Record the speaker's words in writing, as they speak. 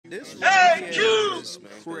This AyeQ is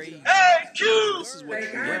crazy. AyeQ. This is what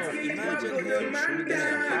Imagine him treating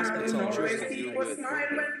a hospital treatment with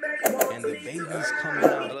and the baby's coming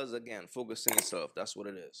out. Fellas, again, focus on yourself. That's what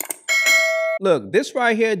it is. Look, this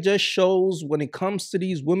right here just shows when it comes to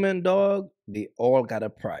these women, dog, they all got a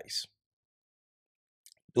price.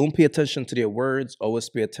 Don't pay attention to their words, always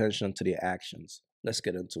pay attention to their actions. Let's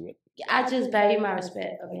get into it. I just value my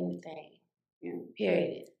respect of anything. Yeah.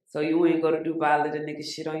 Period. So you ain't go to Dubai, let a nigga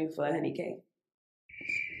shit on you for a honey cake?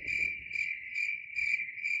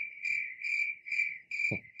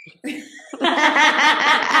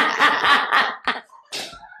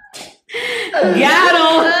 Got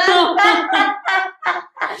him.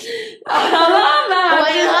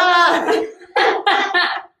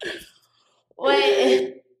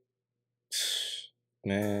 Wait.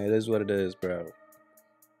 Man, it is what it is, bro.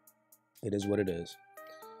 It is what it is.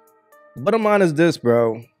 Bottom line is this,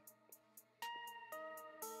 bro.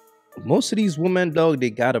 Most of these women, dog, they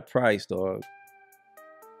got a price, dog.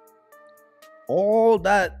 All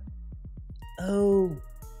that, oh,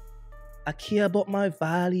 I care about my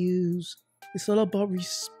values. It's all about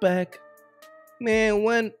respect. Man,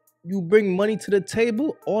 when you bring money to the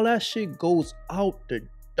table, all that shit goes out the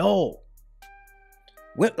door.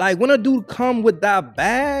 When a dude come with that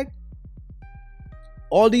bag,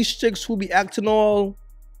 all these chicks who be acting all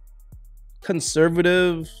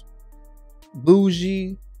conservative,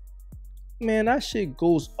 bougie, man, that shit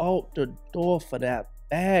goes out the door for that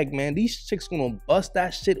bag, man. These chicks gonna bust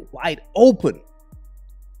that shit wide open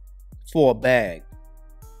for a bag.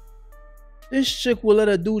 This chick will let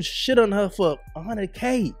a dude shit on her for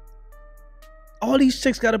 100K. All these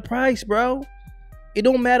chicks got a price, bro. It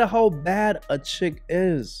don't matter how bad a chick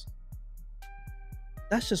is.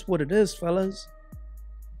 That's just what it is, fellas.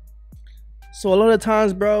 So a lot of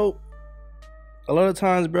times, bro,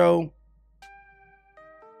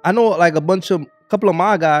 I know like a couple of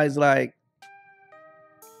my guys, like,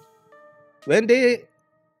 when they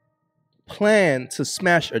plan to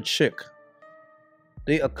smash a chick,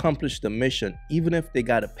 they accomplish the mission, even if they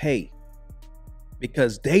gotta pay.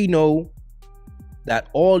 Because they know that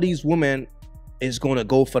all these women is gonna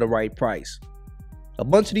go for the right price. A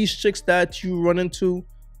bunch of these chicks that you run into,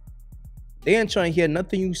 they ain't trying to hear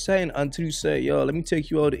nothing you saying until you say, yo, let me take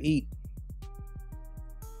you out to eat.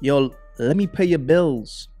 Yo, let me pay your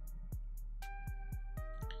bills.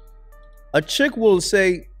 A chick will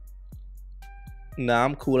say, nah,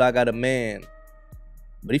 I'm cool, I got a man.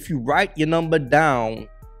 But if you write your number down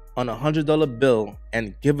on a $100 bill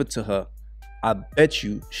and give it to her, I bet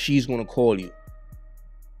you she's gonna call you.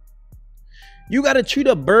 You gotta treat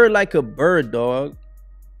a bird like a bird, dog.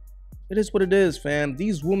 It is what it is, fam.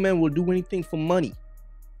 These women will do anything for money.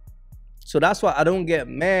 So that's why I don't get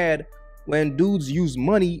mad when dudes use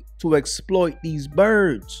money to exploit these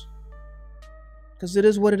birds. Because it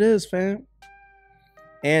is what it is, fam.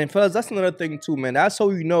 And fellas, that's another thing too, man. That's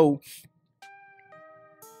how you know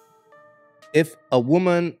if a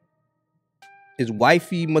woman is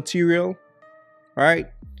wifey material,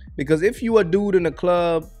 right? Because if you a dude in a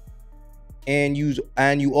club and you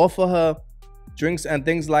offer her drinks and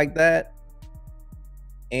things like that,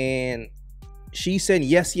 and she said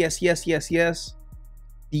yes,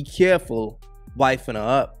 be careful wifing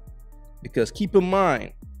her up. Because keep in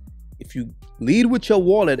mind, if you lead with your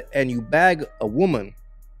wallet and you bag a woman,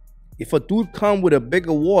 if a dude come with a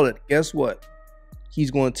bigger wallet, guess what? He's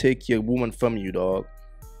gonna take your woman from you, dog.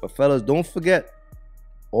 But fellas, don't forget,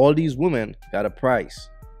 all these women got a price.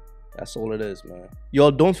 That's all it is, man. Y'all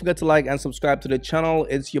don't forget to like and subscribe to the channel.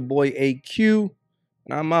 It's your boy AyeQ,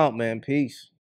 and I'm out, man. Peace.